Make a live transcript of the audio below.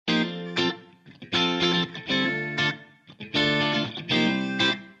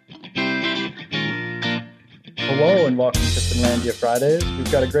Hello and welcome to Finlandia Fridays.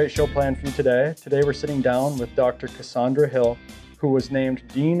 We've got a great show planned for you today. Today we're sitting down with Dr. Cassandra Hill, who was named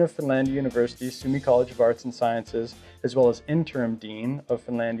Dean of Finlandia University's Suomi College of Arts and Sciences, as well as Interim Dean of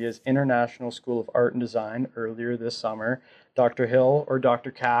Finlandia's International School of Art and Design earlier this summer. Dr. Hill, or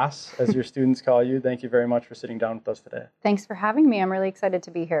Dr. Cass, as your students call you, thank you very much for sitting down with us today. Thanks for having me. I'm really excited to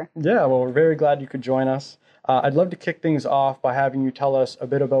be here. Yeah, well, we're very glad you could join us. I'd love to kick things off by having you tell us a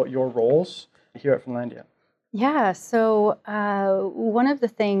bit about your roles here at Finlandia. Yeah, so one of the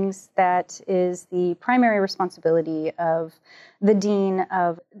things that is the primary responsibility of the dean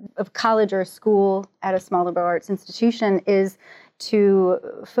of college or school at a small liberal arts institution is to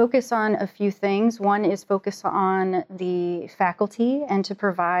focus on a few things. One is focus on the faculty and to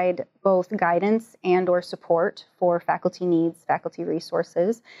provide both guidance and or support for faculty needs, faculty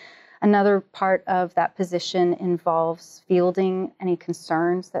resources. Another part of that position involves fielding any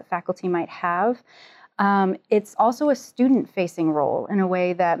concerns that faculty might have. It's also a student-facing role in a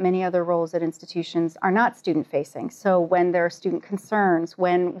way that many other roles at institutions are not student-facing. So when there are student concerns,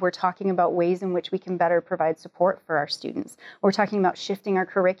 when we're talking about ways in which we can better provide support for our students, we're talking about shifting our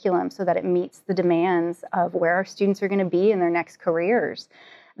curriculum so that it meets the demands of where our students are going to be in their next careers.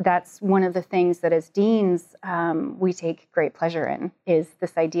 That's one of the things that as deans we take great pleasure in, is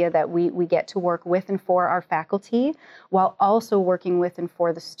this idea that we get to work with and for our faculty while also working with and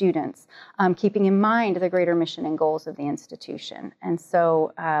for the students, keeping in mind the greater mission and goals of the institution. And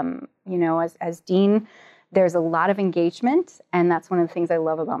so, as dean, there's a lot of engagement, and that's one of the things I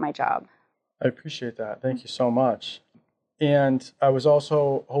love about my job. I appreciate that. Thank you so much. And I was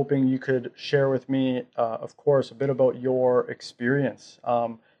also hoping you could share with me, of course, a bit about your experience,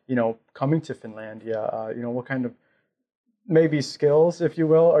 coming to Finlandia. What kind of maybe skills, if you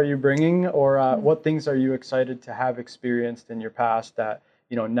will, are you bringing, or what things are you excited to have experienced in your past that,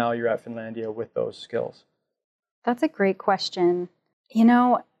 now you're at Finlandia with those skills? That's a great question.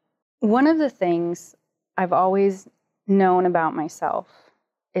 One of the things I've always known about myself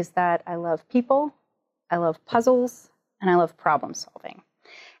is that I love people, I love puzzles, and I love problem solving.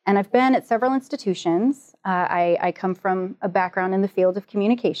 And I've been at several institutions. I come from a background in the field of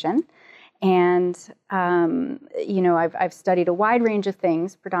communication. And, I've studied a wide range of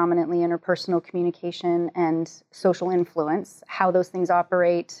things, predominantly interpersonal communication and social influence, how those things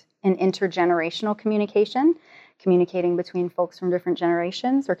operate in intergenerational communication, communicating between folks from different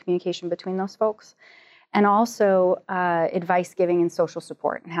generations or communication between those folks, and also advice giving and social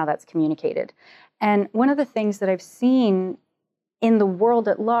support and how that's communicated. And one of the things that I've seen in the world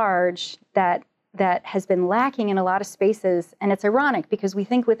at large that has been lacking in a lot of spaces, and it's ironic because we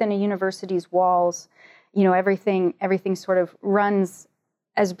think within a university's walls, everything sort of runs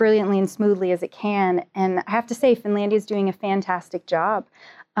as brilliantly and smoothly as it can. And I have to say, Finlandia is doing a fantastic job.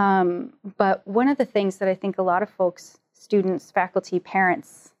 But one of the things that I think a lot of folks, students, faculty,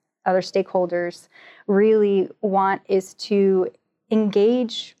 parents, other stakeholders really want is to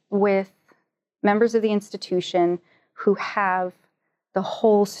engage with members of the institution who have the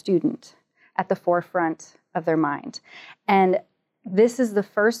whole student at the forefront of their mind. And this is the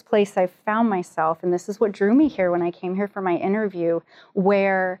first place I've found myself, and this is what drew me here when I came here for my interview,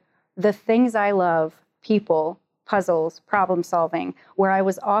 where the things I love, people, puzzles, problem solving, where I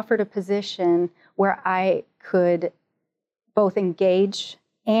was offered a position where I could both engage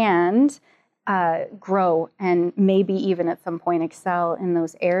and grow and maybe even at some point excel in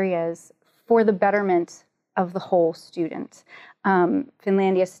those areas for the betterment of the whole student.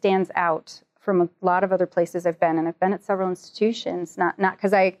 Finlandia stands out from a lot of other places I've been, and I've been at several institutions, not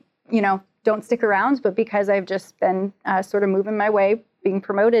because I, don't stick around, but because I've just been sort of moving my way, being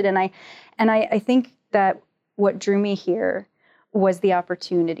promoted. And I think that what drew me here was the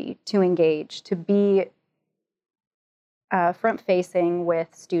opportunity to engage, to be front-facing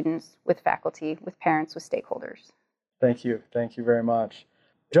with students, with faculty, with parents, with stakeholders. Thank you. Thank you very much.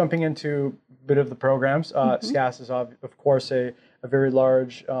 Jumping into a bit of the programs, SCAS is of course a very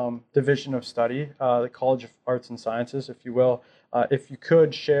large division of study, the College of Arts and Sciences, if you will. If you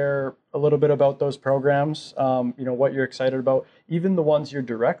could share a little bit about those programs, what you're excited about, even the ones you're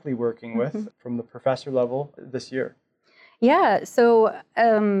directly working with from the professor level this year. Yeah, so,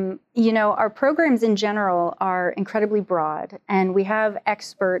 our programs in general are incredibly broad, and we have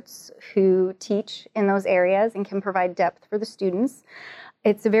experts who teach in those areas and can provide depth for the students.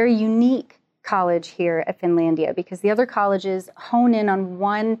 It's a very unique college here at Finlandia because the other colleges hone in on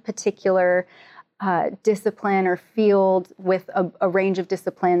one particular discipline or field with a range of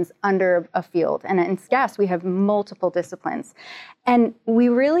disciplines under a field. And in SCAS, we have multiple disciplines. And we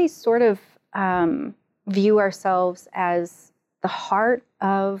really sort of view ourselves as the heart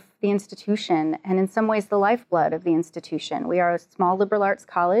of the institution and in some ways the lifeblood of the institution. We are a small liberal arts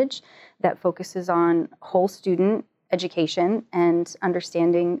college that focuses on whole student education and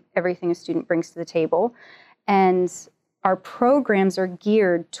understanding everything a student brings to the table. And our programs are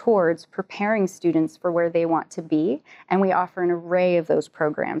geared towards preparing students for where they want to be, and we offer an array of those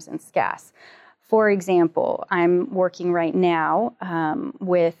programs in SCAS. For example, I'm working right now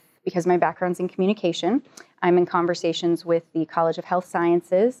because my background's in communication, I'm in conversations with the College of Health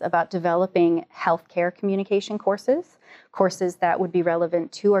Sciences about developing healthcare communication courses that would be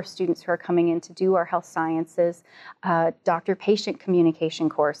relevant to our students who are coming in to do our health sciences, doctor-patient communication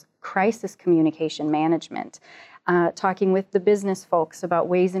course, crisis communication management, talking with the business folks about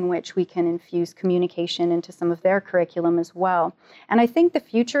ways in which we can infuse communication into some of their curriculum as well. And I think the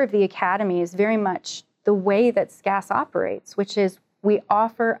future of the academy is very much the way that SCAS operates, which is we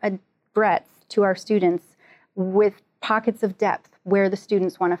offer a breadth to our students with pockets of depth where the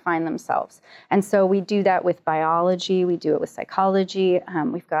students want to find themselves. And so we do that with biology, we do it with psychology,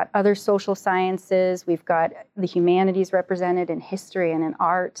 we've got other social sciences, we've got the humanities represented in history and in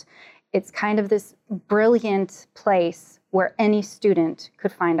art. It's kind of this brilliant place where any student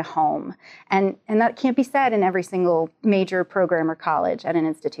could find a home. And that can't be said in every single major program or college at an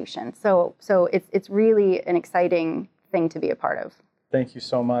institution. So it's really an exciting thing to be a part of. Thank you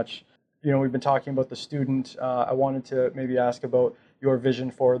so much. We've been talking about the student. I wanted to maybe ask about your vision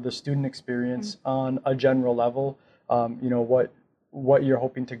for the student experience on a general level. What you're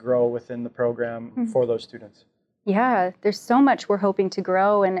hoping to grow within the program for those students. Yeah, there's so much we're hoping to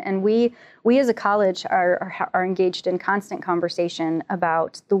grow, and we as a college are engaged in constant conversation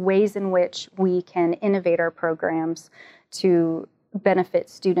about the ways in which we can innovate our programs to benefit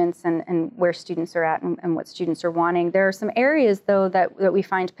students and where students are at and what students are wanting. There are some areas, though, that we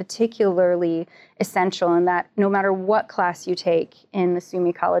find particularly essential, and that no matter what class you take in the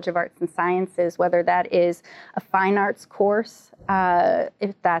SUNY College of Arts and Sciences, whether that is a fine arts course,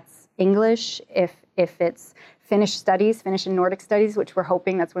 if that's English, if it's Finnish and Nordic studies, which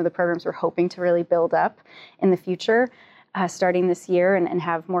that's one of the programs we're hoping to really build up in the future, starting this year and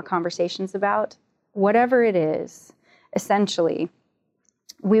have more conversations about. Whatever it is, essentially,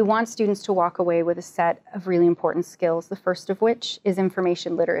 we want students to walk away with a set of really important skills, the first of which is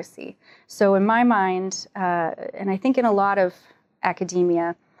information literacy. So in my mind, and I think in a lot of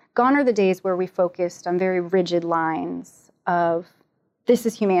academia, gone are the days where we focused on very rigid lines of this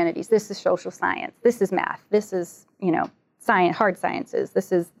is humanities, this is social science, this is math, this is, science, hard sciences,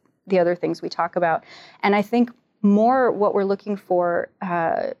 this is the other things we talk about. And I think more what we're looking for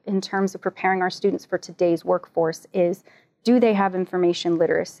in terms of preparing our students for today's workforce is, do they have information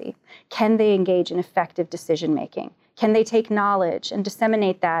literacy? Can they engage in effective decision making? Can they take knowledge and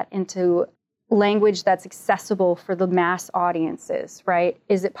disseminate that into language that's accessible for the mass audiences, right?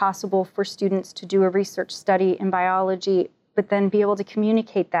 Is it possible for students to do a research study in biology, but then be able to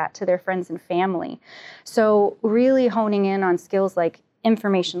communicate that to their friends and family? So really honing in on skills like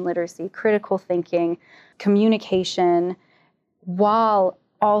information literacy, critical thinking, communication, while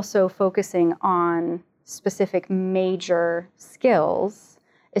also focusing on specific major skills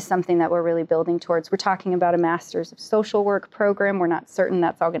is something that we're really building towards. We're talking about a Master's of Social Work program. We're not certain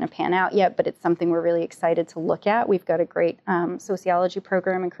that's all going to pan out yet, but it's something we're really excited to look at. We've got a great sociology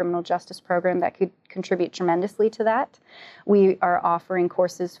program and criminal justice program that could contribute tremendously to that. We are offering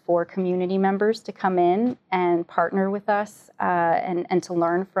courses for community members to come in and partner with us and to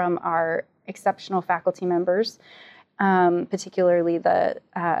learn from our exceptional faculty members. Particularly the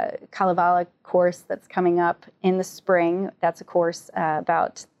Kalevala course that's coming up in the spring. That's a course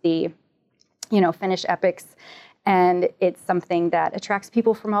about the, Finnish epics, and it's something that attracts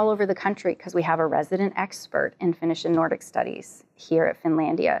people from all over the country because we have a resident expert in Finnish and Nordic studies here at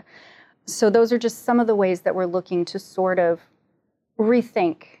Finlandia. So those are just some of the ways that we're looking to sort of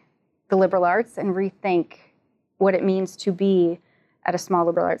rethink the liberal arts and rethink what it means to be at a small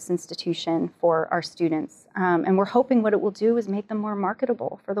liberal arts institution for our students. And we're hoping what it will do is make them more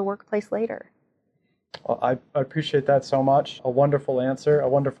marketable for the workplace later. Well, I appreciate that so much. A wonderful answer, a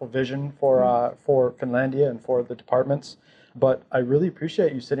wonderful vision for Finlandia and for the departments. But I really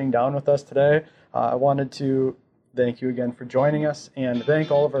appreciate you sitting down with us today. I wanted to thank you again for joining us and thank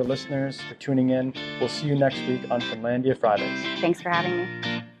all of our listeners for tuning in. We'll see you next week on Finlandia Fridays. Thanks for having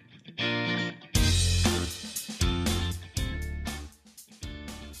me.